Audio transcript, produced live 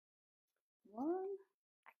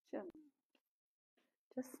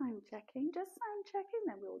Just sound checking,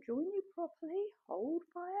 then we'll join you properly. Hold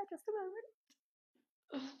fire just a moment.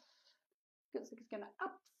 Looks like it's going to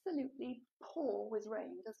absolutely pour with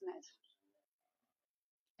rain, doesn't it?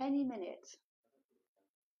 Any minute.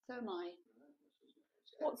 So am I.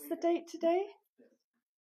 What's the date today?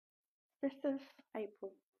 5th of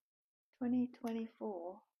April,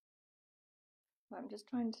 2024. I'm just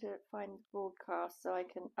trying to find the broadcast so I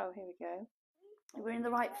can. Oh, here we go. We're in the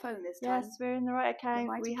right phone this time. Yes, we're in the right account.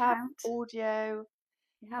 We have audio.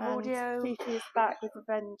 We have audio. Fifi is back with a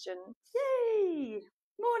vengeance. Yay!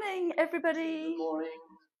 Morning, everybody. Good morning.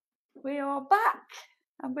 We are back,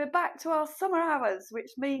 and we're back to our summer hours,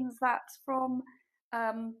 which means that from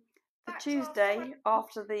the Tuesday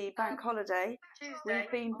after the bank holiday,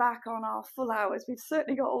 we've been back on our full hours. We've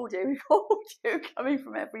certainly got audio. We've got audio coming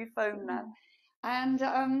from every phone now. And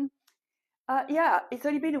yeah, it's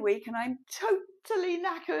only been a week and I'm totally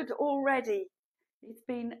knackered already. It's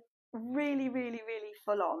been really, really, really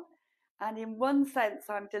full on. And in one sense,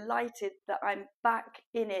 I'm delighted that I'm back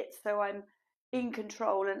in it. So I'm in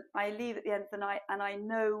control and I leave at the end of the night and I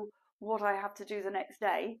know what I have to do the next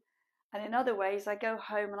day. And in other ways, I go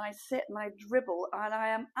home and I sit and I dribble and I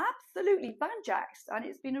am absolutely banjaxed. And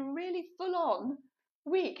it's been a really full on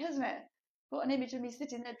week, hasn't it? Got an image of me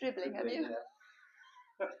sitting there dribbling, have you?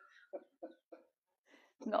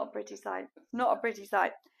 Not a pretty sight. Not a pretty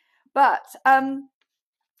sight. But I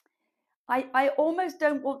almost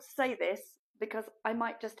don't want to say this because I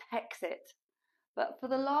might just hex it. But for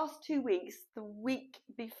the last 2 weeks, the week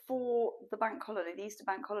before the bank holiday, the Easter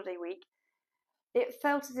bank holiday week, it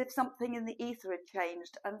felt as if something in the ether had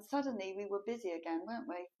changed. And suddenly we were busy again, weren't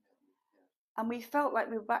we? And we felt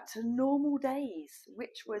like we were back to normal days,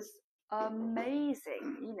 which was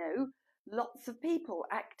amazing. You know, lots of people,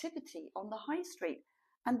 activity on the high street.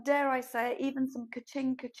 And dare I say, even some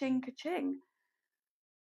ka-ching, ka-ching, ka-ching.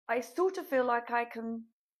 I sort of feel like I can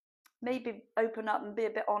maybe open up and be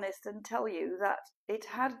a bit honest and tell you that it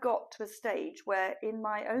had got to a stage where in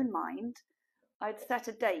my own mind, I'd set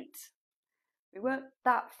a date. We weren't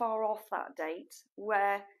that far off that date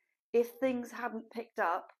where if things hadn't picked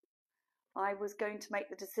up, I was going to make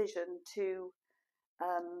the decision to,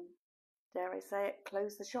 dare I say it,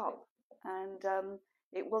 close the shop. And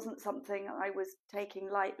it wasn't something I was taking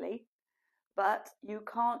lightly, but you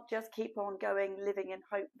can't just keep on going, living in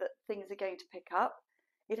hope that things are going to pick up.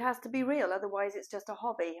 It has to be real, otherwise it's just a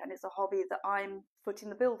hobby, and it's a hobby that I'm footing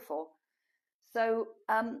the bill for. So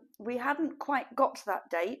we hadn't quite got to that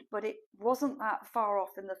date, but it wasn't that far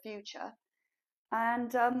off in the future.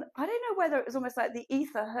 And I don't know whether it was almost like the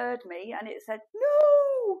ether heard me and it said,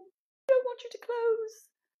 no, I don't want you to close,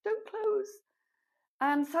 don't close.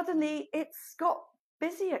 And suddenly it's got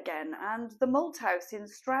busy again, and the malt house in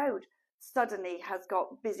Stroud suddenly has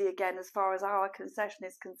got busy again as far as our concession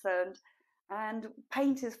is concerned, and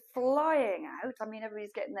paint is flying out. I mean,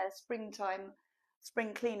 everybody's getting their spring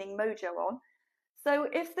cleaning mojo on. So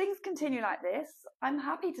if things continue like this, I'm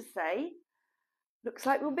happy to say, looks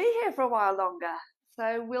like we'll be here for a while longer.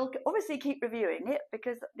 So we'll obviously keep reviewing it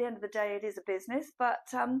because at the end of the day it is a business, but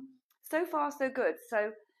so far so good.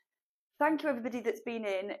 So thank you everybody that's been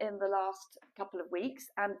in the last couple of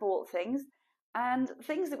weeks and bought things. And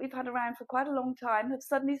things that we've had around for quite a long time have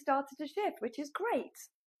suddenly started to shift, which is great.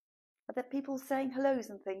 Are there people saying hellos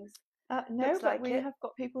and things? No, Looks but like we have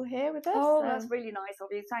got people here with us. Oh, that's really nice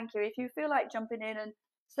of you. Thank you. If you feel like jumping in and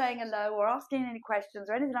saying hello or asking any questions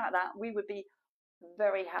or anything like that, we would be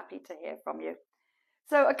very happy to hear from you.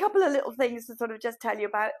 So a couple of little things to sort of just tell you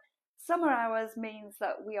about. Summer hours means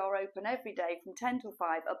that we are open every day from 10 till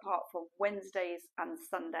 5, apart from Wednesdays and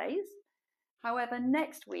Sundays. However,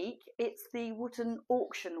 next week, it's the Wotton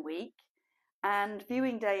auction week, and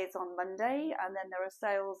viewing day is on Monday, and then there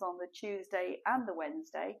are sales on the Tuesday and the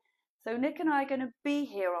Wednesday. So Nick and I are going to be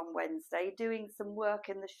here on Wednesday doing some work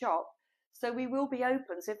in the shop. So we will be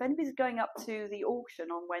open. So if anybody's going up to the auction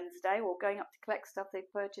on Wednesday or going up to collect stuff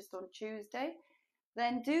they've purchased on Tuesday,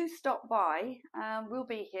 then do stop by. We'll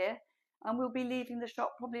be here and we'll be leaving the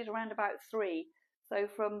shop probably at around about 3. So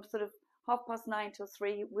from sort of 9:30 till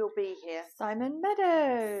 3, we'll be here. Simon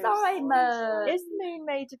Meadows. Simon! Is the moon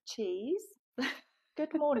made of cheese?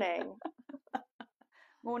 Good morning.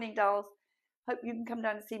 Morning, dolls. Hope you can come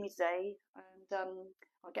down and see me today, and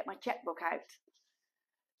I'll get my checkbook out.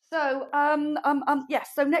 So,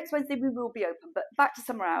 yes, so next Wednesday we will be open, but back to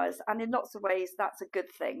summer hours, and in lots of ways that's a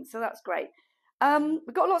good thing, so that's great.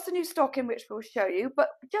 We've got lots of new stock in which we'll show you, but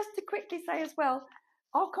just to quickly say as well,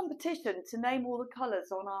 our competition to name all the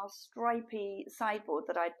colours on our stripy sideboard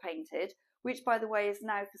that I'd painted, which by the way is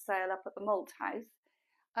now for sale up at the malt house,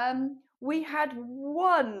 We had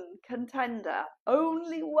one contender,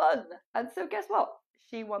 only one. And so guess what?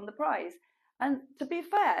 She won the prize. And to be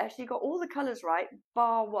fair, she got all the colours right,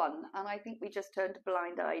 bar one. And I think we just turned a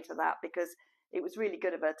blind eye to that because it was really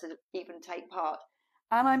good of her to even take part.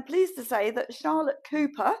 And I'm pleased to say that Charlotte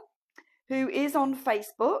Cooper, who is on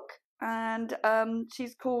Facebook, and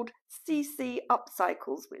she's called CC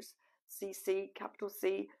Upcycles, which CC, capital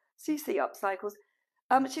C, CC Upcycles.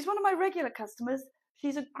 She's one of my regular customers.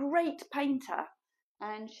 She's a great painter,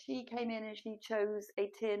 and she came in and she chose a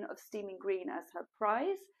tin of steaming green as her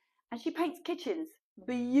prize, and she paints kitchens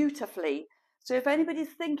beautifully. So if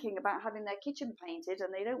anybody's thinking about having their kitchen painted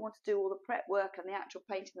and they don't want to do all the prep work and the actual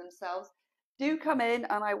painting themselves, do come in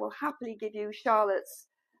and I will happily give you Charlotte's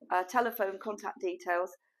telephone contact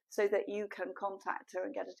details so that you can contact her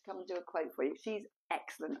and get her to come and do a quote for you. She's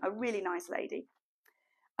excellent, a really nice lady.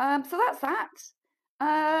 So that's that.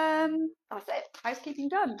 That's it. Housekeeping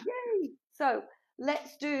done. Yay! So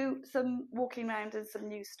let's do some walking around and some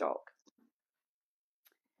new stock.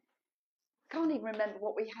 Can't even remember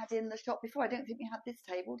what we had in the shop before. I don't think we had this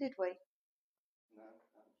table, did we? No.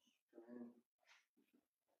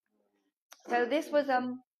 So this was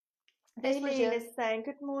Aileen is saying,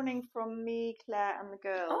 good morning from me, Claire, and the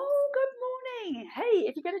girls. Oh, good morning. Hey,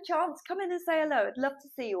 if you get a chance, come in and say hello. I'd love to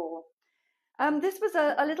see you all. This was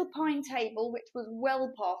a little pine table which was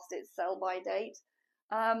well past its sell-by date,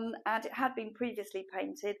 and it had been previously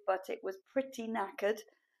painted, but it was pretty knackered.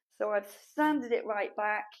 So I've sanded it right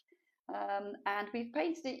back, and we've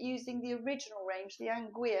painted it using the original range, the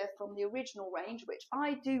Anguilla from the original range, which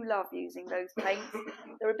I do love using those paints.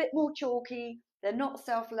 They're a bit more chalky, they're not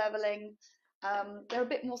self-leveling, they're a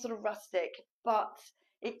bit more sort of rustic, but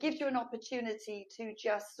it gives you an opportunity to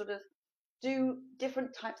just sort of do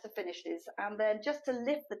different types of finishes. And then just to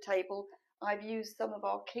lift the table, I've used some of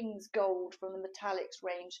our King's Gold from the Metallics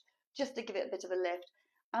range just to give it a bit of a lift,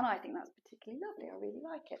 and I think that's particularly lovely. I really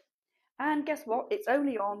like it. And guess what? It's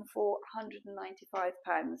only on for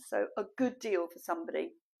 £195, so a good deal for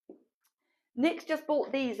somebody. Nick's just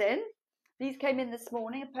bought these in. These came in this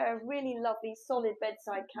morning, a pair of really lovely solid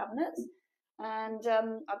bedside cabinets, and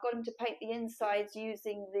I've got him to paint the insides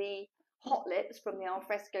using the hot lips from the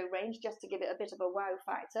alfresco range just to give it a bit of a wow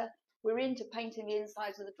factor. We're into painting the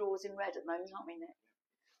insides of the drawers in red at the moment, aren't we, Nick?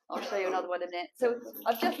 I'll show you another one in a minute. So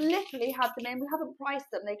I've just literally had them in. We haven't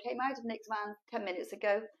priced them. They came out of Nick's van 10 minutes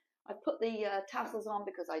ago. I've put the tassels on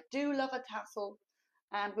because I do love a tassel,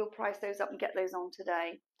 and we'll price those up and get those on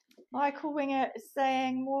today. Michael Winger is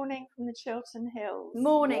saying, morning from the Chiltern Hills.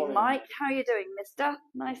 Morning, Mike. How are you doing, mister?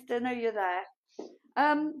 Nice to know you're there.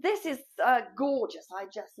 This is gorgeous. I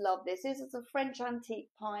just love this. This is a French antique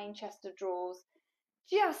pine chest of drawers.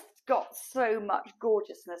 Just got so much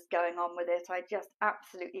gorgeousness going on with it. I just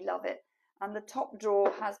absolutely love it. And the top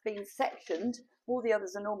drawer has been sectioned. All the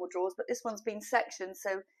others are normal drawers, but this one's been sectioned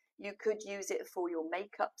so you could use it for your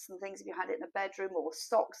makeups and things if you had it in a bedroom, or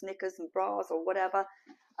socks, knickers and bras or whatever.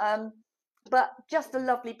 But just a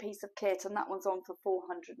lovely piece of kit, and that one's on for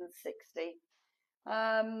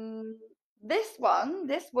 £460. This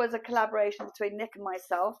was a collaboration between Nick and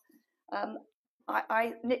myself.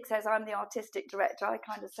 Nick says I'm the artistic director. I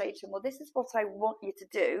kind of say to him, well, this is what I want you to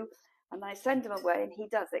do. And I send him away and he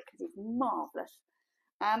does it because he's marvellous.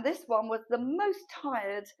 And this one was the most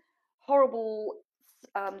tired, horrible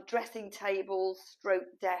dressing table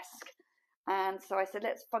stroke desk. And so I said,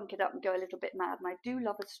 let's funk it up and go a little bit mad. And I do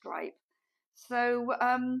love a stripe. So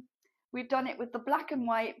we've done it with the black and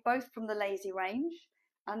white, both from the Lazy range.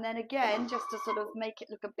 And then again, just to sort of make it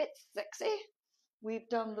look a bit sexy, we've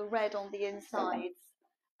done the red on the insides.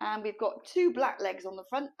 And we've got 2 black legs on the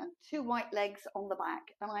front and 2 white legs on the back.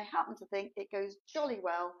 And I happen to think it goes jolly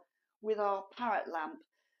well with our parrot lamp.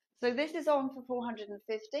 So this is on for £450.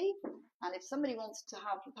 And if somebody wants to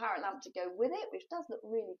have the parrot lamp to go with it, which does look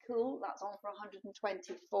really cool, that's on for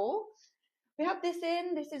 £124. We have this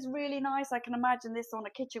in. This is really nice. I can imagine this on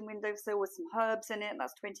a kitchen windowsill with some herbs in it.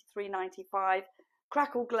 That's £23.95.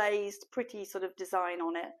 Crackle glazed, pretty sort of design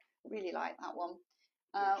on it. Really like that one.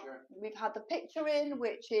 We've had the picture in,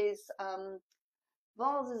 which is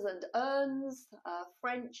vases and urns,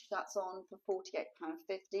 French. That's on for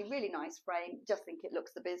 £48.50. Really nice frame. Just think it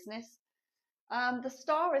looks the business. The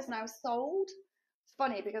star is now sold. It's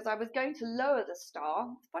funny because I was going to lower the star.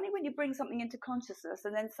 It's funny when you bring something into consciousness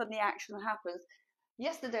and then suddenly action happens.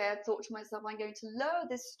 Yesterday I thought to myself, I'm going to lower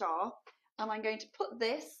this star and I'm going to put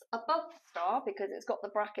this above the star because it's got the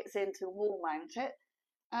brackets in to wall mount it.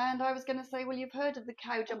 And I was going to say, well, you've heard of the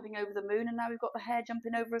cow jumping over the moon, and now we've got the hare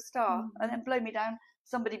jumping over a star. And then blow me down,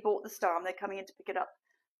 somebody bought the star and they're coming in to pick it up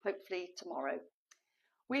hopefully tomorrow.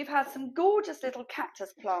 We've had some gorgeous little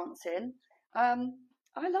cactus plants in.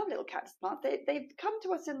 I love little cactus plants. They've come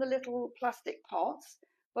to us in the little plastic pots,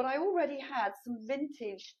 but I already had some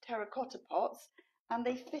vintage terracotta pots and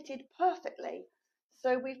they fitted perfectly.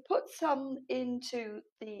 So we've put some into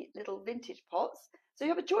the little vintage pots. So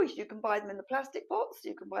you have a choice. You can buy them in the plastic pots,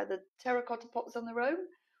 you can buy the terracotta pots on their own,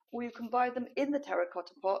 or you can buy them in the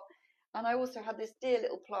terracotta pot. And I also had this dear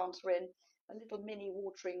little planter in, a little mini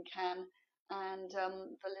watering can, and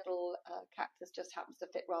the little cactus just happens to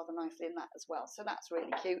fit rather nicely in that as well. So that's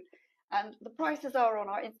really cute. And the prices are on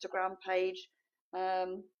our Instagram page.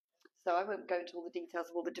 So I won't go into all the details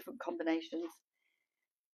of all the different combinations.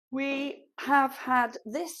 We have had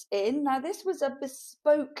this in. Now, this was a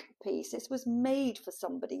bespoke piece. This was made for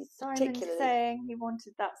somebody particularly. Simon's saying he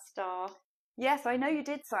wanted that star. Yes, I know you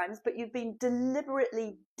did, Simons, but you've been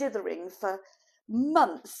deliberately dithering for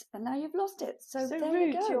months, and now you've lost it. So there rude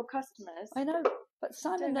you go. to your customers. I know, but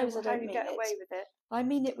Simon knows I don't mean it. How you get away with it. I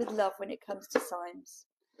mean it with love when it comes to Simons.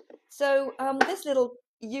 So this little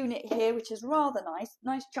unit here, which is rather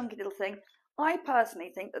nice chunky little thing. I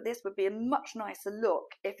personally think that this would be a much nicer look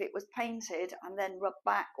if it was painted and then rubbed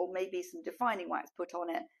back, or maybe some defining wax put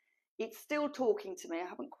on it. It's still talking to me. I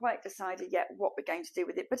haven't quite decided yet what we're going to do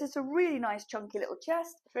with it, but it's a really nice chunky little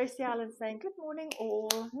chest. Tracy Allen saying good morning all.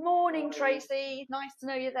 Morning, Tracy. Nice to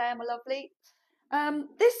know you're there, my lovely.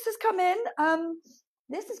 This has come in.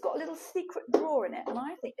 This has got a little secret drawer in it, and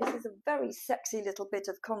I think this is a very sexy little bit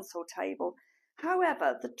of console table.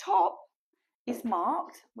 However, the top is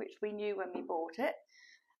marked, which we knew when we bought it,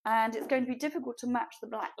 and it's going to be difficult to match the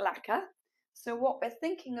black lacquer. So what we're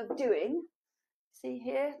thinking of doing, see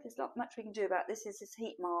here, there's not much we can do about this, is this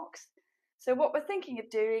heat marks. So what we're thinking of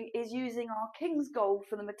doing is using our King's Gold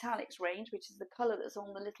for the metallics range, which is the colour that's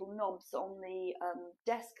on the little knobs on the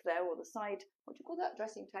desk there, or the side, what do you call that,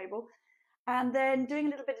 dressing table, and then doing a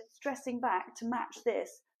little bit of distressing back to match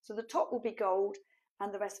this. So the top will be gold,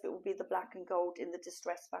 and the rest of it will be the black and gold in the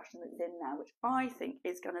distressed fashion that's in now, which I think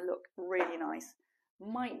is going to look really nice.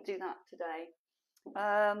 Might do that today.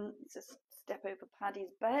 Just step over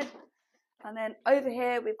Paddy's bed. And then over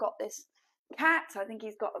here we've got this cat. I think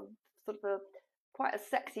he's got a sort of quite a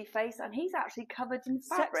sexy face, and he's actually covered in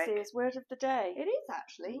fabric. Sexy is word of the day. It is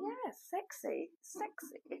actually, yes, sexy.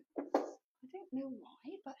 I don't know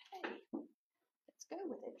why, but hey, let's go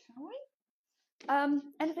with it, shall we?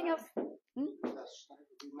 Anything else?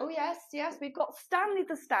 Oh yes, we've got Stanley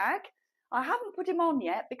the Stag. I haven't put him on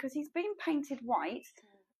yet because he's been painted white,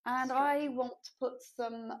 and I want to put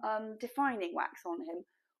some defining wax on him,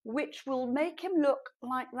 which will make him look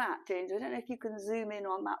like that, Ginger. I don't know if you can zoom in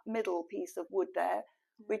on that middle piece of wood there,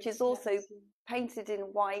 which is also painted in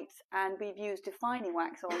white, and we've used defining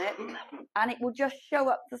wax on it, and it will just show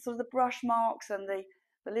up the sort of the brush marks and the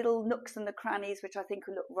little nooks and the crannies, which I think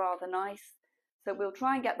will look rather nice. So we'll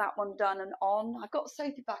try and get that one done and on. I've got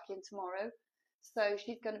Sophie back in tomorrow, so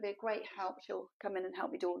she's going to be a great help. She'll come in and help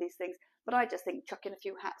me do all these things. But I just think chucking a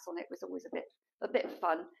few hats on it was always a bit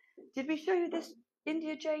fun. Did we show you this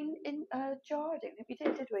India Jane in jar? I don't think we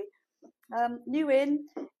did we? New in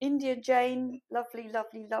India Jane, lovely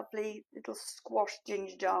little squash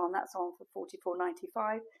ginger jar, and that's on for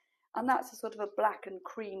 $44.95, and that's a sort of a black and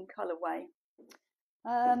cream colourway.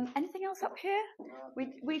 Anything else up here?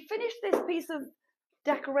 We finished this piece of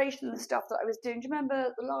decoration and stuff that I was doing. Do you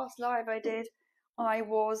remember the last live I did? I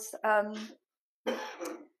was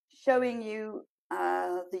showing you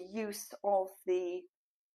the use of the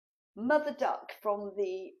mother duck from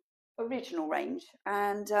the original range,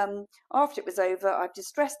 and after it was over, I've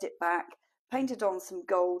distressed it back, painted on some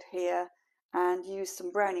gold here, and used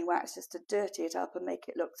some brownie wax just to dirty it up and make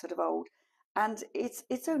it look sort of old. And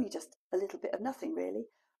it's only just a little bit of nothing really,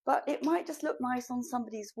 but it might just look nice on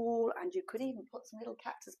somebody's wall, and you could even put some little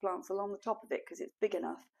cactus plants along the top of it because it's big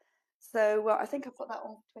enough. So I think I put that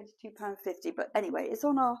on £22.50, but anyway, it's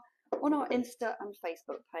on our Insta and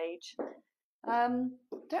Facebook page.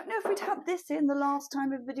 Don't know if we'd had this in the last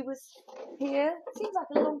time everybody was here. It seems like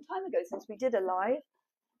a long time ago since we did a live.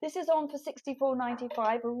 This is on for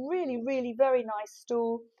 £64.95, a really very nice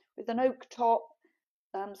stool with an oak top,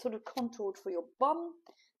 sort of contoured for your bum,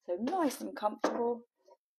 so nice and comfortable.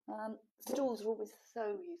 Stools are always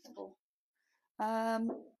so useful.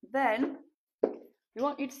 Then we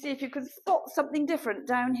want you to see if you can spot something different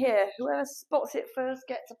down here. Whoever spots it first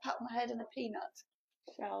gets a pat on the head and a peanut.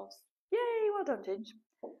 Shelves. Yay, well done, Ginge.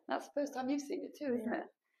 That's the first time you've seen it too, isn't it?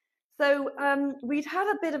 So we'd had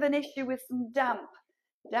a bit of an issue with some damp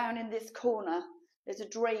down in this corner. There's a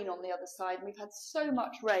drain on the other side, and we've had so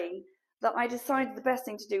much rain that I decided the best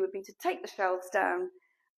thing to do would be to take the shelves down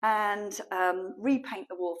and repaint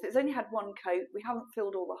the walls. It's only had one coat. We haven't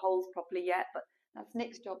filled all the holes properly yet, but that's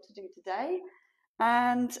Nick's job to do today.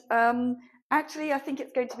 And actually, I think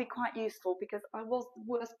it's going to be quite useful because I was the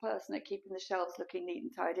worst person at keeping the shelves looking neat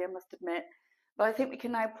and tidy, I must admit. But I think we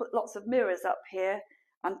can now put lots of mirrors up here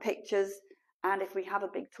and pictures. And if we have a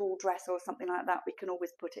big tall dresser or something like that, we can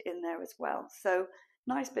always put it in there as well. So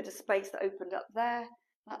nice bit of space that opened up there.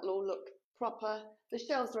 That'll all look proper. The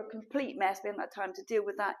shelves are a complete mess. We haven't had time to deal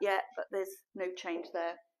with that yet, but there's no change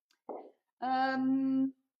there.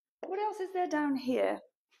 What else is there down here?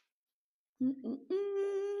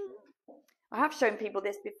 I have shown people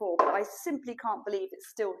this before, but I simply can't believe it's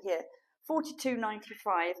still here.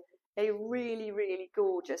 $42.95, a really, really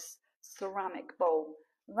gorgeous ceramic bowl.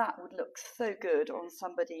 That would look so good on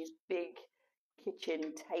somebody's big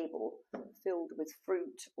kitchen table filled with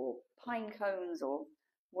fruit or pine cones or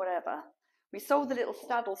whatever. We sold the little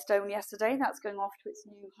saddle stone yesterday. That's going off to its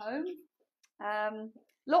new home.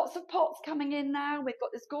 Lots of pots coming in now. We've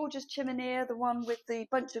got this gorgeous chimenea, the one with the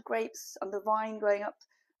bunch of grapes and the vine going up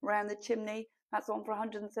around the chimney. That's on for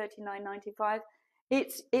 $139.95.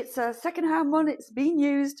 It's a second-hand one. It's been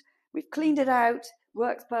used. We've cleaned it out.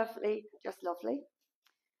 Works perfectly. Just lovely.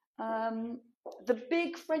 The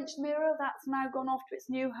big French mirror, that's now gone off to its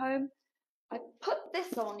new home. I put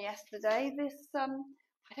this on yesterday. This I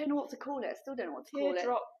don't know what to call it. I still don't know what to call it.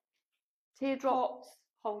 Teardrop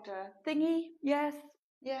holder thingy. Yes.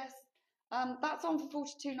 That's on for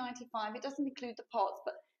 $42.95. It doesn't include the pots,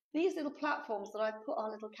 but these little platforms that I've put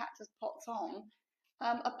our little cactus pots on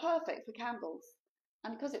are perfect for candles.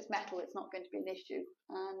 And because it's metal, it's not going to be an issue.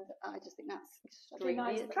 And I just think that's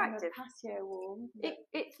extremely attractive. Patio wall.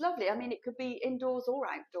 It's lovely. I mean, it could be indoors or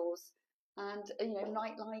outdoors. And, you know,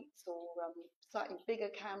 night lights or slightly bigger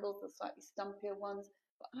candles, the slightly stumpier ones.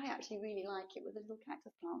 But I actually really like it with the little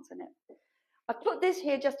cactus plants in it. I put this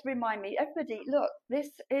here just to remind me, everybody, look, this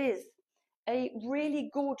is a really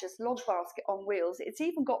gorgeous log basket on wheels. It's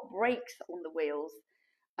even got brakes on the wheels.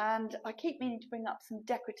 And I keep meaning to bring up some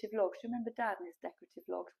decorative logs. Remember Dad and his decorative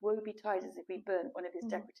logs? Woe betide us if we burnt one of his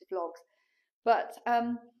decorative logs. But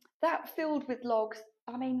that filled with logs,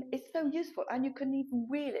 I mean, it's so useful. And you can even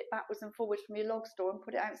wheel it backwards and forwards from your log store and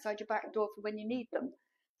put it outside your back door for when you need them.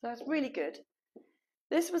 So it's really good.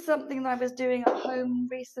 This was something that I was doing at home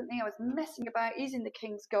recently. I was messing about using the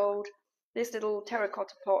King's Gold. This little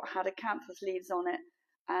terracotta pot had acanthus leaves on it,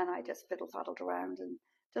 and I just fiddle-faddled around and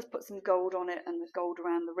just put some gold on it and the gold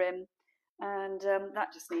around the rim. And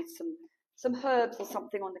that just needs some herbs or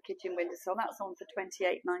something on the kitchen windowsill. That's on for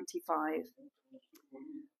 $28.95.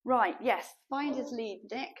 Right, yes, find his lead,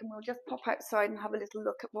 Nick, and we'll just pop outside and have a little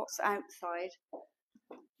look at what's outside.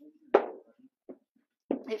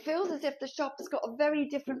 It feels as if the shop has got a very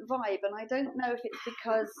different vibe, and I don't know if it's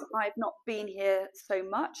because I've not been here so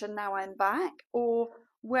much and now I'm back, or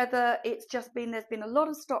whether it's just been there's been a lot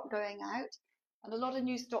of stock going out and a lot of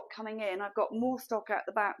new stock coming in. I've got more stock out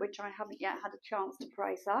the back which I haven't yet had a chance to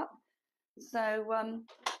price up. So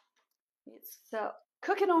it's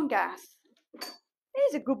cooking on gas.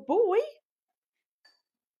 He's a good boy.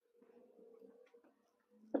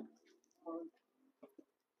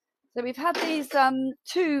 So we've had these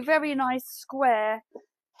two very nice square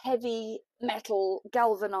heavy metal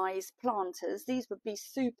galvanized planters. These would be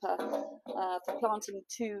super for planting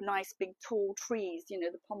two nice big tall trees, you know,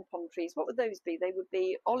 the pom-pom trees. What would those be? They would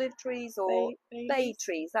be olive trees or bay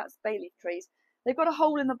trees. That's bay leaf trees. They've got a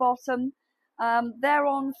hole in the bottom. They're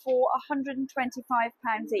on for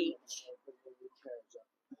 £125 each.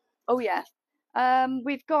 Oh yeah.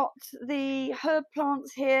 We've got the herb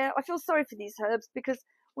plants here. I feel sorry for these herbs because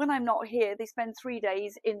when I'm not here, they spend 3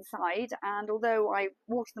 days inside, and although I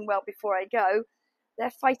water them well before I go, they're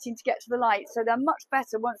fighting to get to the light, so they're much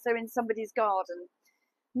better once they're in somebody's garden.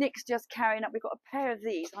 Nick's just carrying up. We've got a pair of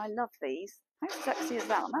these. I love these. How sexy is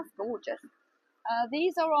that? That's gorgeous.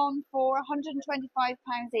 These are on for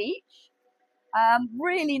 £125 each.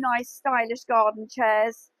 Really nice, stylish garden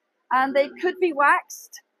chairs, and they could be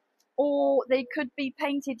waxed, or they could be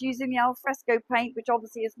painted using the alfresco paint, which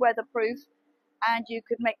obviously is weatherproof. And you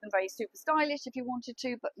could make them very super stylish if you wanted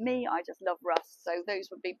to, but me, I just love rust, so those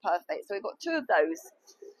would be perfect. So we've got two of those.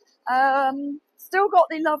 Still got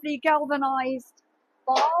the lovely galvanised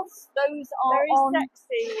baths. Those are very on,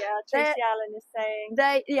 sexy. Tracy Allen is saying.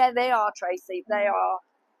 They are, Tracy. They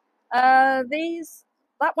are.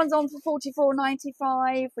 That one's on for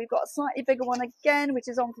 $44.95. We've got a slightly bigger one again, which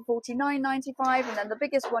is on for $49.95, and then the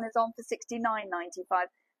biggest one is on for $69.95.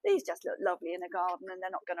 These just look lovely in a garden, and they're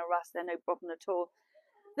not going to rust. They're no problem at all.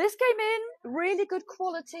 This came in really good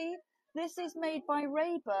quality. This is made by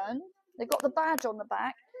Rayburn. They've got the badge on the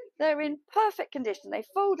back. They're in perfect condition. They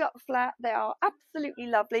fold up flat. They are absolutely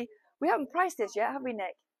lovely. We haven't priced this yet, have we,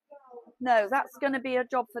 Nick? No, that's going to be a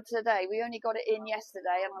job for today. We only got it in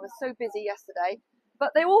yesterday, and I was so busy yesterday.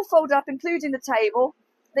 But they all fold up, including the table.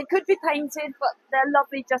 They could be painted, but they're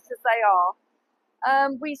lovely just as they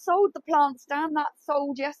are. We sold the plant stand. That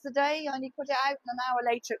sold yesterday. I only put it out, and an hour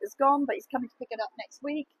later it was gone, but he's coming to pick it up next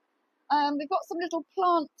week. We've got some little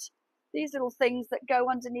these little things that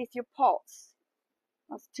go underneath your pots.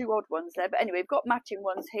 That's two odd ones there. But anyway, we've got matching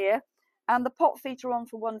ones here. And the pot feet are on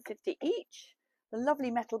for £1.50 each. The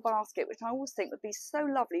lovely metal basket, which I always think would be so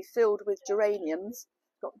lovely, filled with geraniums.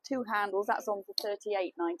 Got two handles. That's on for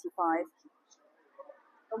 £38.95.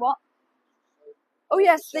 The what? Oh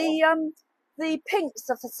yes, the pinks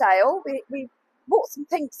are for sale. We bought some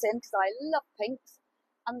pinks in because I love pinks,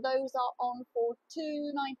 and those are on for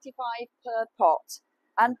 £2.95 per pot.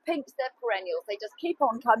 And pinks, they're perennials. They just keep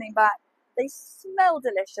on coming back. They smell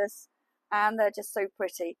delicious, and they're just so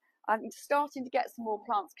pretty. I'm starting to get some more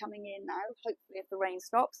plants coming in now, hopefully if the rain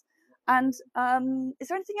stops. And is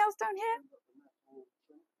there anything else down here?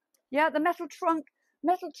 Yeah, the metal trunk,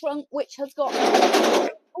 which has got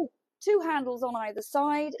two handles on either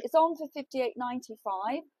side. It's on for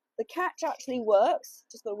 £58.95. The catch actually works.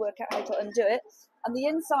 Just got to work out how to undo it. And the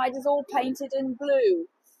inside is all painted in blue.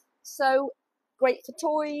 So great for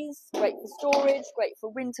toys, great for storage, great for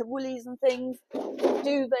winter woolies and things,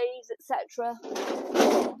 duvets, etc.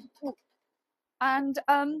 And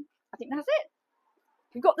I think that's it.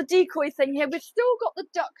 We've got the decoy thing here. We've still got the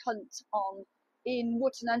duck hunt on in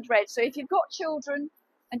Wotton-under-edge. So if you've got children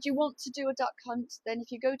and you want to do a duck hunt, then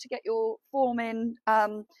if you go to get your form in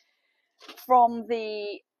from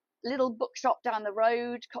the little bookshop down the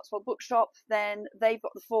road, Cotswold Bookshop, then they've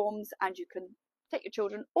got the forms and you can take your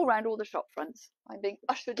children all around all the shop fronts. I'm being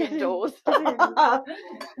ushered indoors. Time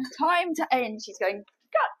to end. She's going,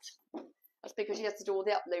 cut. That's because she has to do all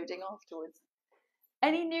the uploading afterwards.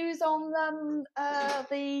 Any news on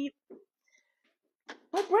the...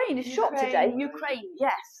 My brain is shot today. Ukraine,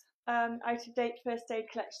 yes. Out of date first aid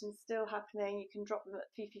collections still happening. You can drop them at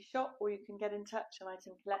Fifi shop, or you can get in touch on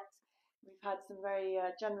Item Collect. We've had some very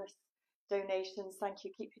generous donations. Thank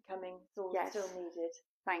you. Keep you coming. It's all still needed.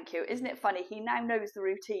 Thank you. Isn't it funny? He now knows the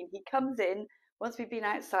routine. He comes in once we've been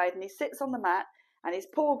outside and he sits on the mat and his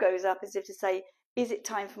paw goes up as if to say, is it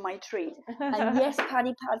time for my treat? And yes,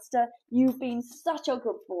 Paddy Padster, you've been such a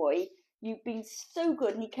good boy. You've been so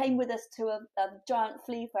good. And he came with us to a giant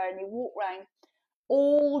flea fair and he walked around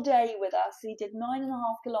all day with us. He did 9.5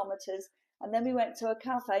 kilometres and then we went to a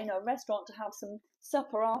cafe, a restaurant, to have some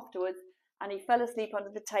supper afterwards. And he fell asleep under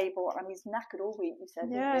the table and he's knackered all week, you said.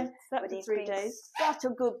 Yeah, but he's 3 been days. Such a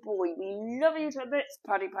good boy. We love you to bits,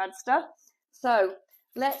 Paddy Padster. So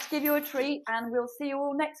let's give you a treat and we'll see you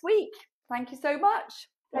all next week. Thank you so much.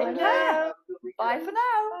 Take care. Bye for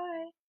now. Bye.